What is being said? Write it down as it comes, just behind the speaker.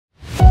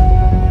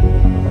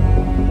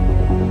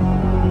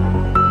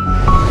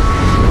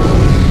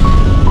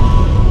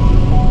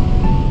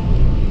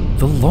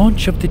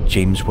launch of the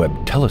James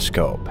Webb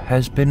Telescope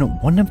has been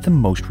one of the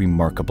most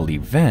remarkable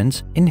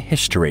events in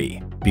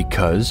history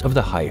because of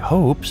the high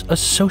hopes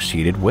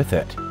associated with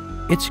it.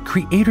 Its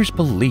creators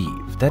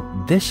believe that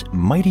this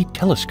mighty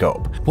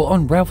telescope will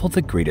unravel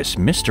the greatest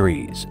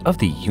mysteries of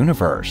the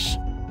universe.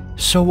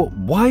 So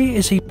why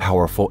is a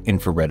powerful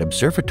infrared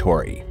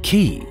observatory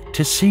key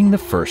to seeing the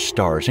first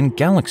stars and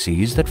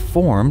galaxies that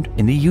formed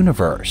in the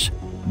universe?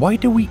 Why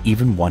do we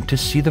even want to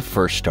see the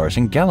first stars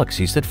and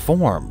galaxies that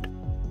formed?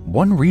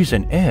 One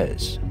reason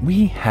is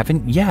we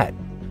haven't yet.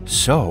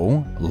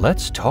 So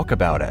let's talk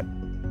about it.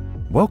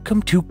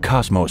 Welcome to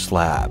Cosmos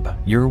Lab,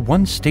 your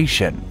one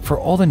station for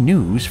all the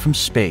news from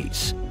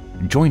space.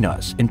 Join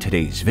us in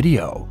today's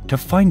video to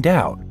find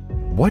out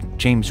what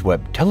James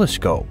Webb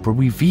Telescope will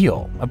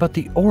reveal about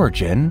the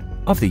origin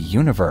of the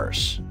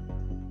universe.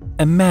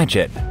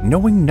 Imagine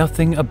knowing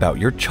nothing about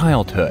your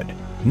childhood,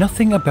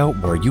 nothing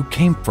about where you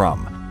came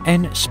from,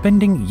 and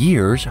spending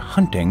years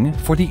hunting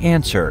for the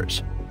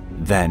answers.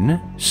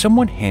 Then,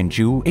 someone hands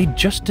you a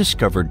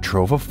just-discovered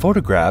trove of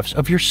photographs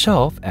of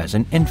yourself as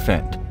an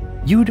infant.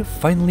 You'd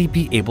finally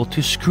be able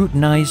to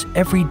scrutinize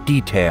every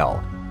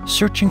detail,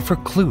 searching for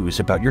clues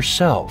about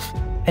yourself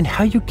and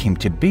how you came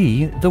to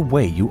be the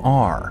way you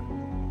are.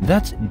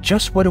 That's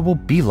just what it will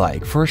be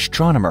like for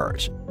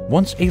astronomers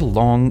once a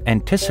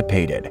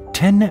long-anticipated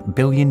 $10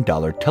 billion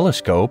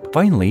telescope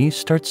finally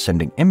starts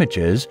sending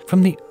images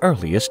from the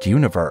earliest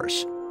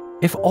universe.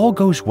 If all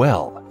goes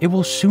well, it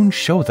will soon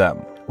show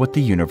them what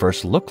the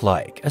universe looked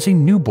like as a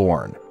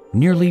newborn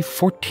nearly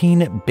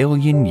 14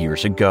 billion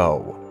years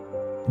ago.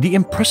 The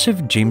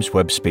impressive James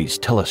Webb Space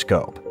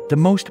Telescope, the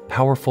most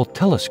powerful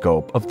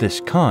telescope of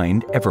this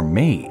kind ever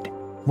made,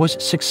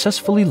 was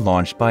successfully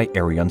launched by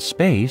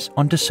Arianespace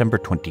on December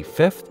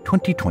 25,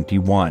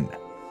 2021.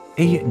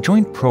 A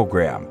joint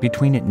program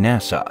between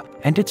NASA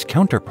and its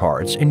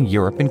counterparts in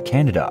Europe and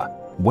Canada,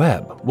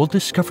 Webb will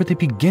discover the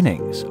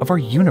beginnings of our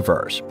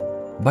universe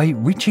by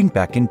reaching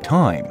back in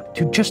time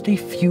to just a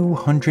few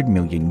hundred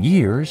million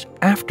years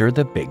after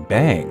the Big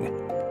Bang.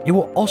 It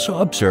will also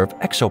observe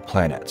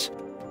exoplanets,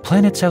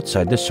 planets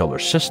outside the solar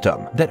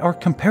system that are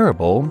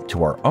comparable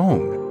to our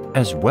own,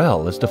 as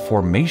well as the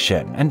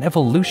formation and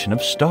evolution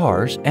of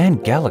stars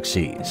and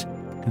galaxies.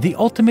 The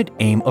ultimate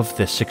aim of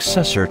this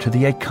successor to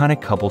the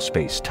iconic Hubble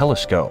Space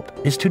Telescope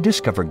is to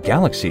discover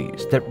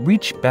galaxies that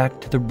reach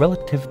back to the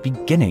relative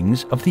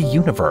beginnings of the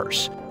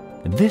universe.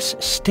 This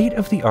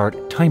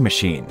state-of-the-art time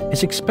machine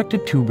is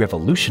expected to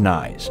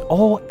revolutionize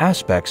all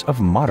aspects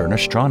of modern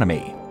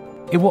astronomy.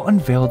 It will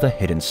unveil the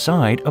hidden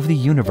side of the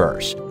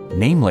universe,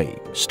 namely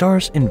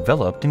stars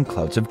enveloped in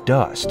clouds of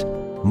dust,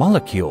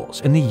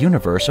 molecules in the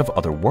universe of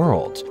other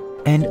worlds,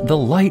 and the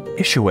light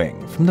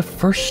issuing from the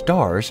first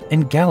stars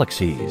and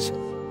galaxies.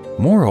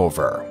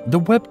 Moreover, the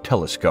Webb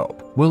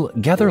telescope will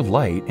gather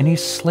light in a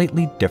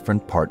slightly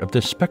different part of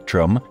the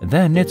spectrum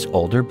than its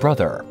older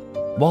brother.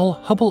 While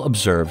Hubble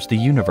observes the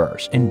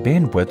universe in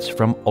bandwidths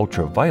from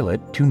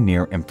ultraviolet to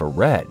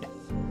near-infrared,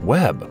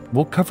 Webb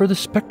will cover the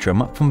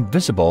spectrum from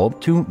visible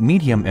to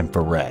medium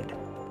infrared.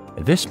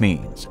 This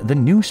means the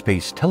new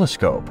space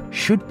telescope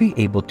should be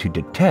able to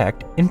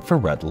detect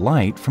infrared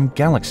light from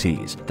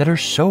galaxies that are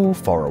so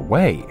far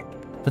away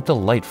that the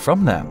light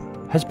from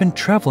them has been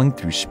traveling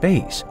through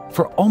space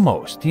for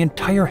almost the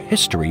entire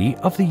history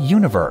of the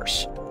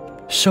universe.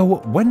 So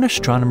when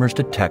astronomers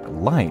detect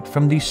light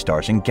from these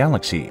stars and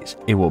galaxies,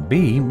 it will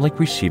be like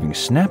receiving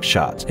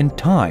snapshots in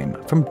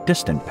time from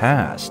distant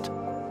past.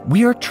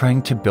 We are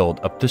trying to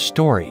build up the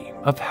story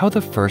of how the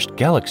first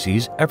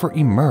galaxies ever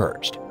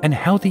emerged and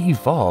how they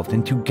evolved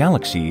into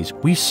galaxies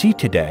we see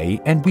today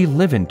and we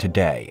live in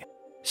today,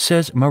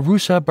 says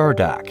Marusa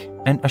Bardak,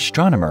 an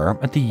astronomer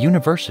at the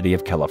University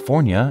of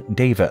California,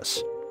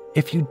 Davis.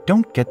 If you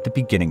don't get the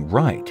beginning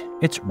right,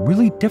 it's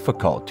really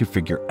difficult to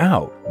figure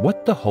out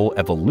what the whole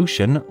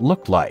evolution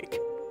looked like.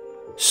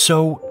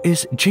 So,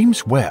 is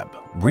James Webb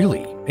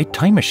really a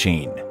time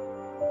machine?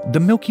 The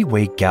Milky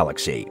Way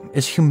galaxy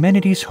is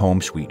humanity's home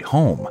sweet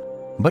home,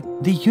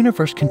 but the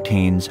universe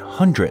contains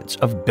hundreds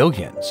of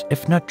billions,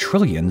 if not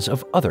trillions,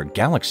 of other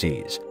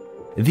galaxies.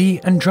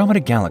 The Andromeda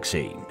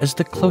Galaxy is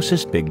the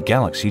closest big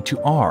galaxy to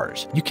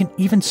ours. You can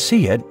even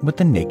see it with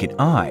the naked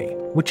eye,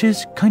 which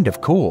is kind of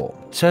cool,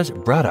 says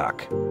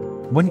Braddock.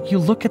 When you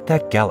look at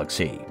that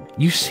galaxy,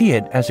 you see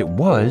it as it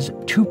was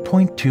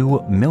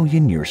 2.2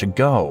 million years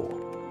ago.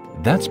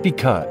 That's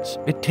because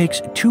it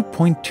takes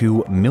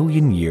 2.2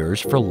 million years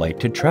for light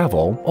to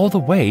travel all the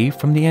way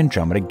from the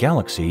Andromeda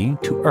Galaxy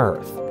to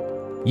Earth.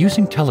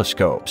 Using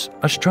telescopes,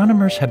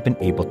 astronomers have been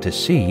able to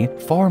see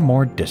far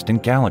more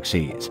distant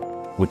galaxies,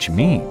 which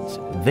means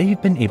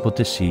they've been able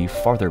to see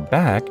farther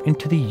back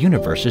into the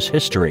universe's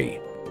history.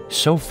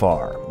 So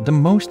far, the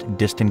most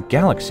distant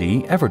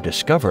galaxy ever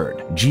discovered,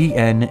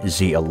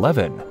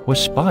 GNZ11,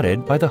 was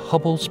spotted by the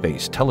Hubble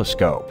Space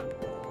Telescope.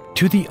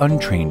 To the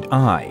untrained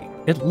eye,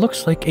 it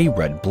looks like a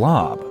red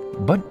blob,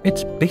 but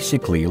it's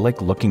basically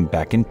like looking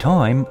back in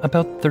time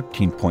about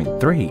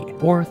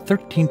 13.3 or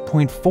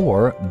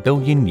 13.4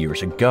 billion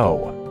years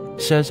ago.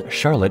 says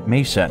Charlotte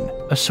Mason,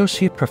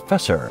 Associate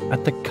Professor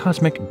at the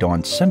Cosmic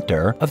Dawn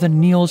Center of the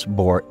Niels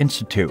Bohr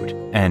Institute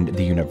and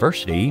the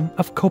University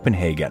of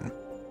Copenhagen.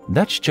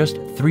 That's just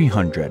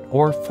 300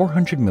 or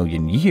 400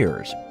 million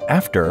years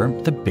after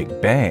the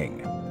Big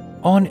Bang.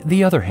 On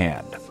the other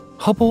hand,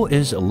 Hubble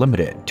is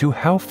limited to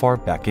how far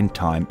back in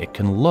time it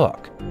can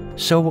look,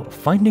 so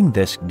finding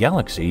this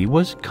galaxy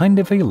was kind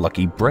of a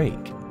lucky break.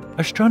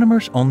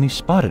 Astronomers only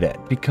spotted it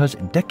because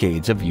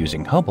decades of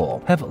using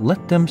Hubble have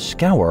let them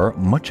scour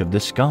much of the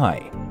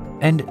sky,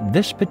 and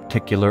this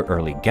particular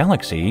early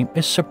galaxy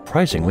is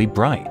surprisingly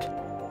bright.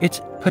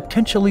 It's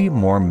potentially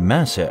more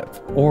massive,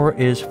 or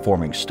is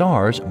forming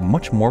stars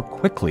much more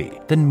quickly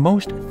than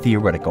most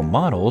theoretical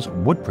models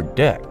would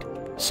predict,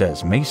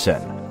 says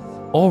Mason.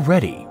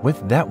 Already,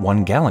 with that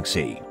one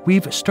galaxy,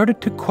 we've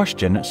started to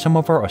question some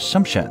of our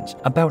assumptions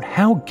about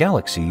how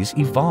galaxies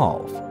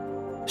evolve.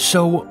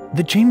 So,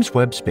 the James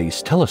Webb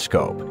Space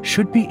Telescope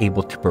should be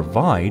able to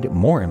provide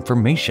more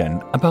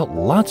information about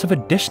lots of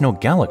additional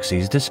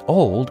galaxies this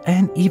old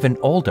and even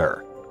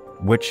older,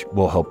 which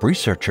will help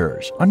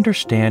researchers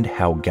understand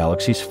how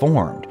galaxies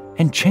formed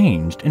and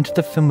changed into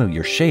the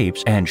familiar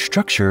shapes and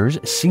structures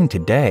seen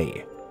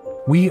today.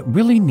 We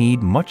really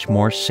need much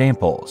more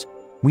samples.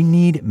 We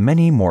need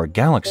many more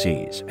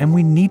galaxies, and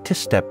we need to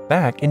step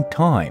back in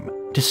time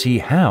to see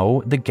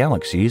how the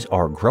galaxies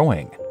are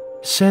growing,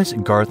 says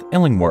Garth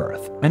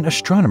Illingworth, an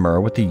astronomer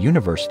with the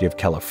University of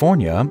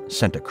California,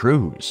 Santa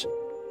Cruz.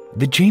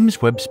 The James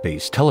Webb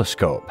Space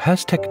Telescope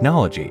has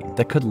technology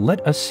that could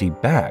let us see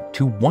back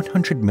to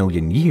 100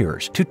 million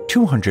years to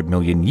 200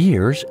 million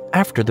years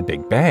after the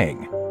Big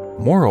Bang.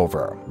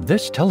 Moreover,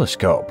 this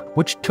telescope,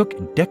 which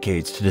took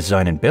decades to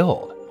design and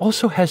build,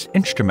 also has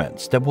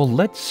instruments that will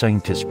let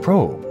scientists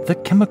probe the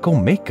chemical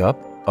makeup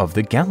of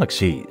the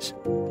galaxies.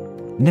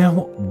 Now,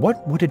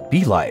 what would it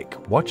be like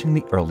watching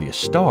the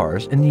earliest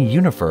stars in the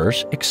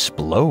universe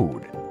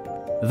explode?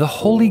 The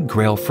holy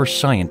grail for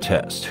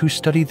scientists who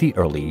study the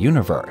early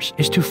universe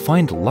is to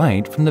find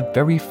light from the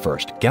very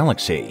first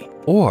galaxy,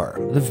 or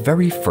the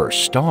very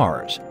first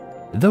stars.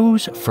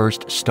 Those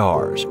first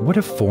stars would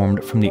have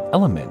formed from the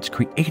elements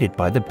created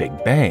by the Big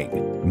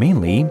Bang,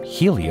 mainly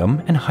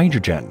helium and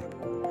hydrogen.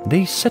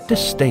 They set the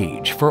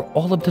stage for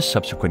all of the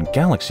subsequent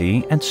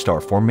galaxy and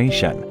star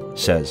formation,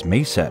 says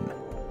Mason.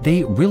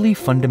 They really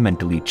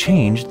fundamentally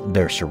changed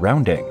their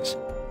surroundings.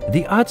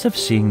 The odds of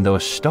seeing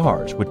those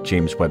stars with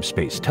James Webb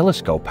Space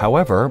Telescope,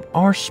 however,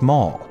 are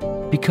small,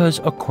 because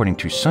according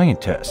to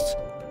scientists,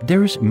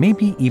 there's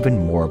maybe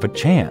even more of a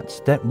chance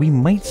that we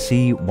might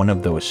see one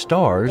of those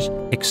stars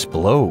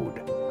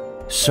explode.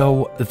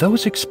 So,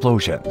 those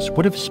explosions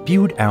would have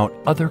spewed out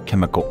other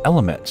chemical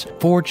elements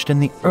forged in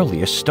the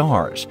earliest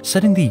stars,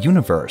 setting the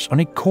universe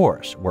on a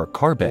course where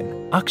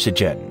carbon,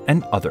 oxygen,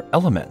 and other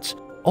elements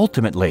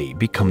ultimately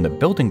become the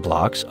building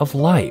blocks of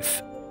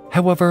life.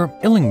 However,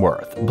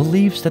 Illingworth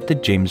believes that the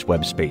James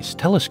Webb Space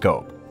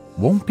Telescope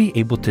won't be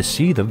able to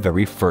see the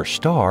very first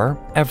star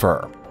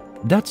ever.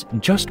 That's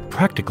just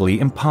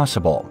practically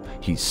impossible,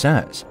 he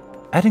says,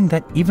 adding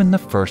that even the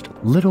first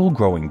little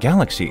growing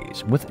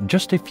galaxies with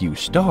just a few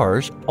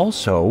stars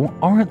also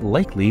aren't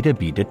likely to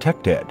be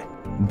detected.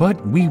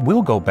 But we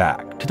will go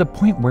back to the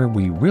point where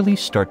we really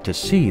start to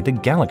see the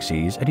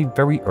galaxies at a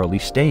very early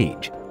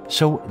stage,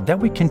 so that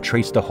we can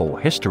trace the whole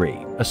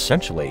history,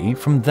 essentially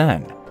from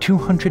then,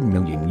 200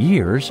 million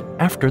years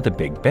after the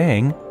Big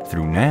Bang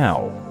through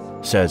now,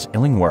 says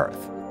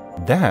Illingworth.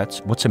 That's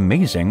what's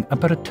amazing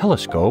about a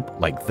telescope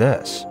like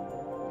this.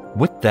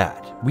 With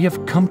that, we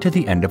have come to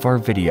the end of our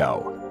video.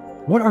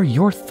 What are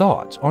your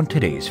thoughts on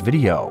today's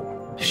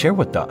video? Share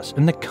with us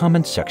in the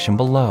comments section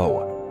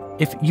below.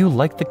 If you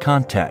like the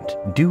content,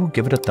 do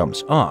give it a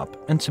thumbs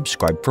up and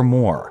subscribe for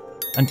more.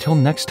 Until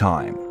next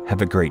time,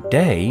 have a great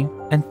day,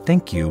 and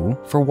thank you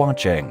for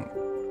watching.